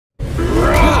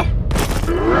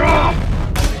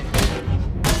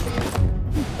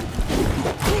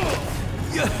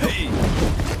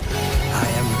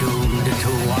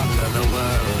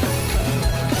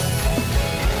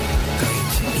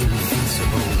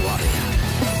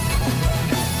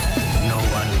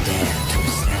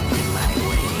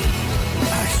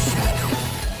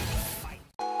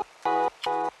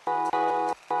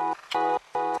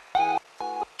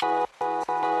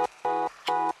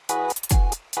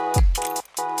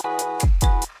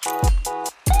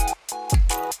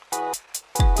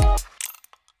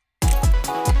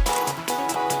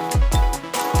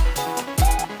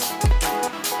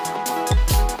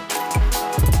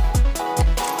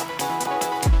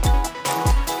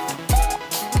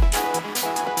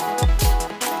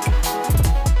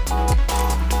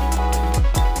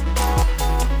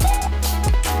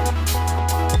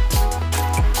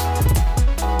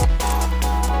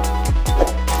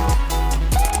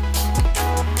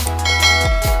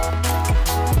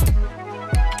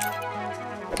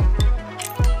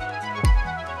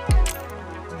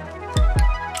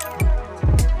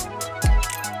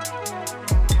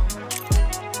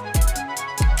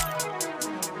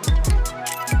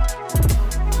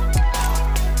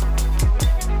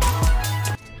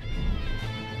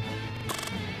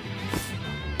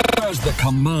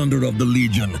commander of the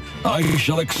Legion, I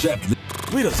shall accept the—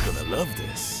 Guido's gonna love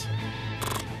this.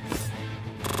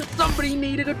 Does somebody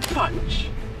need a good punch?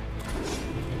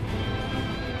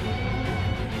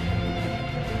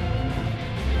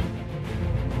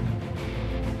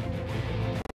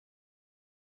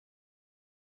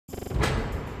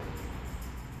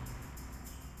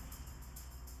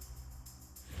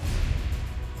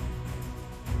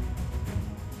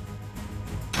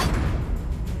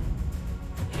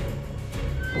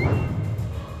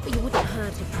 You wouldn't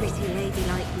hurt a pretty lady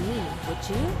like me, would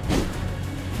you?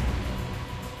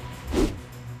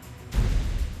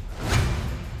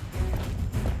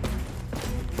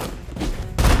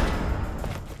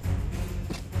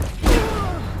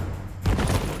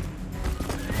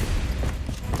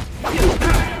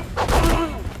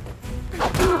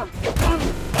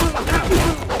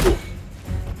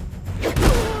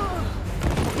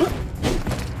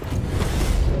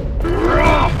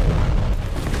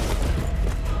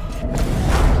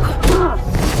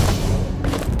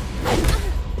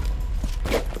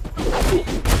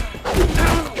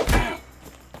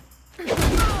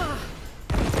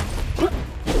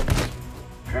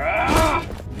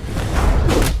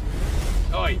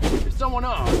 If someone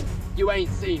asks, you ain't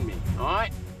seen me,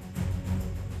 alright?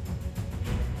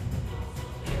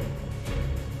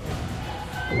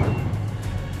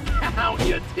 Count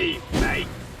your teeth, mate!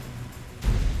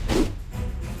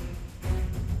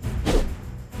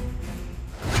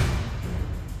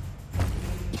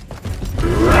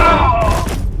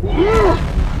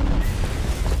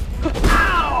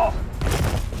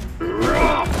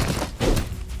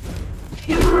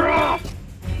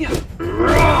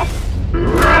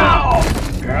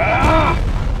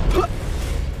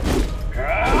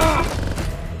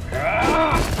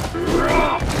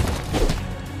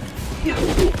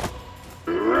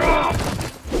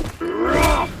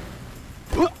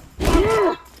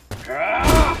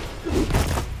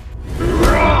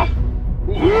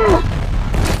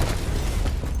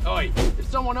 Oi, if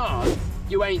someone asks,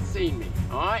 you ain't seen me,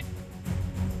 alright?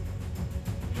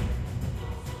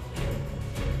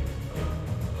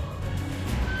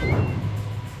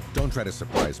 Don't try to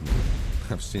surprise me.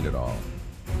 I've seen it all.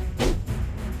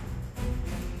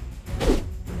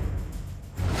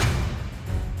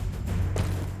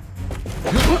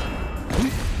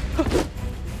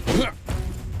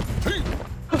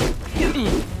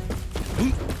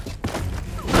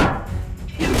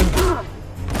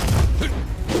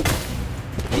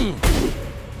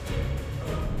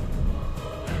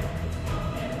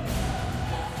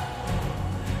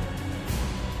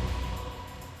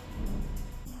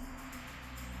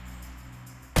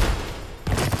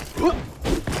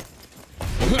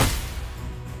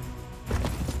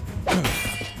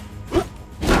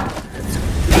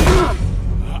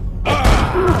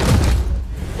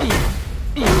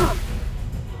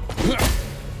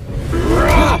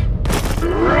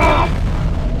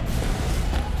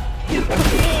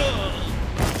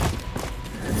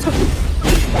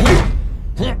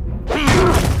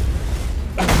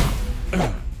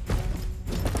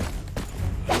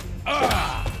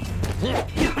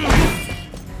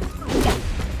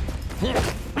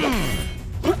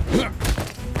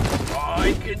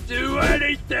 I can do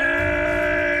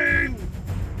anything!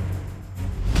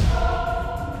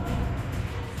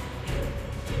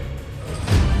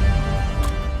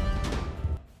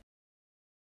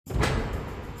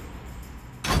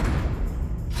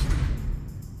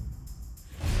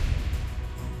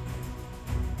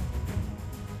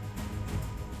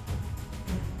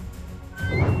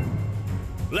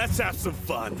 Let's have some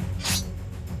fun.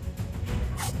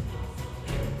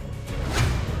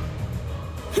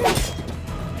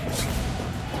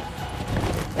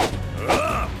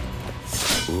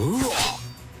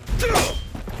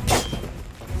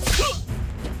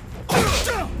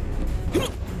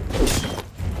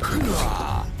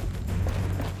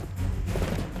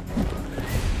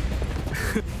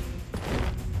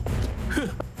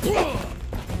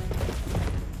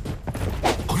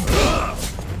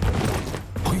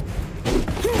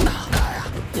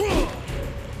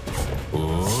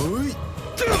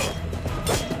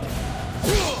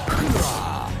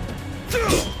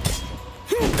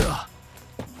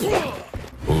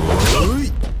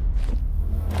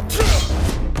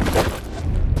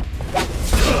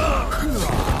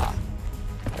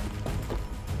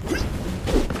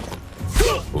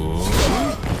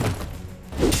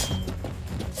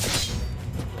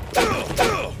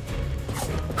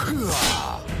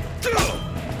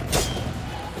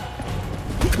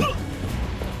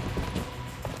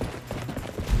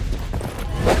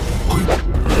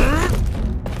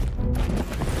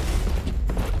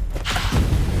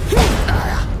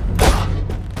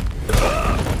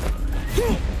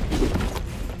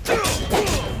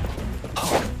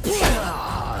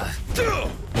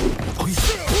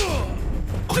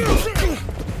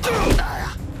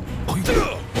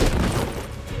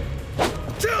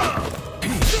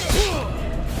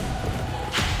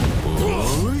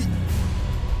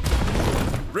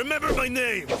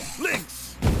 name?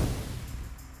 Lynx!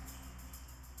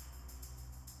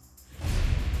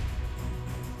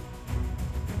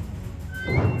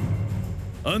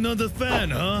 Another fan,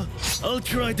 huh? I'll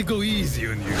try to go easy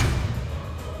on you.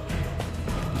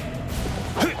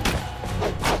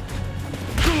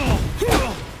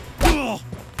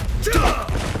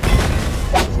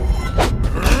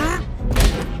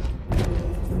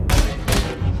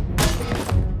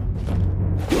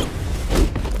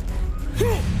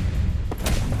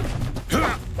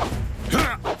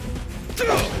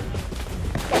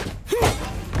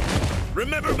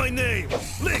 Remember my name,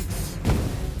 Lynx!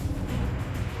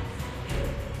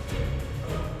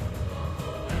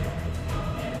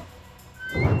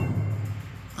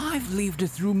 I've lived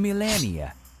through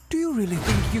millennia. Do you really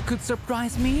think you could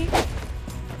surprise me?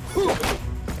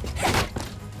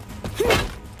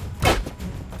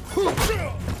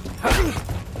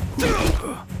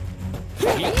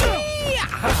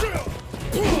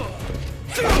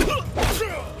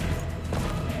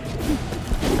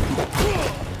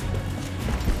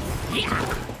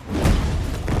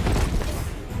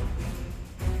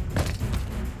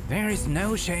 There is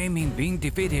no shame in being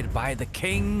defeated by the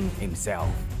king himself.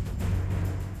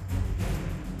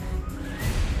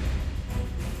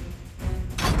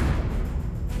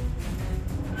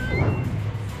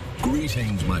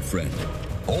 Greetings, my friend.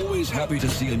 Always happy to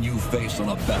see a new face on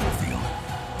a battlefield.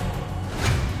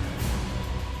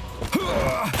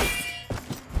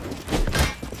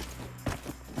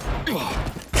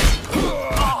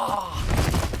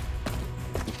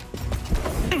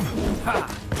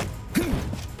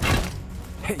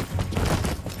 Hey.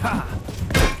 Ha.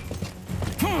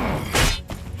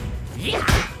 Yeah.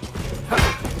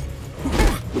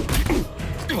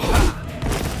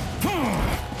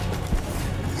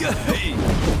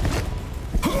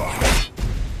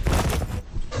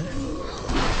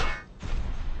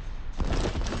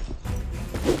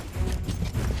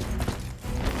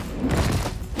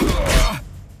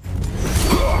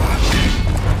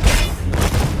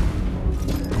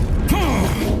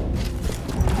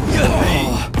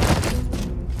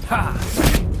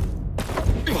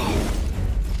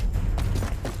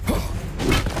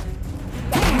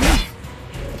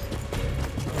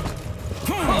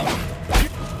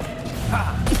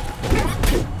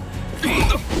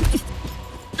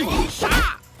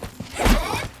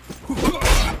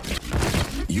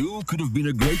 You could have been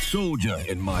a great soldier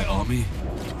in my army.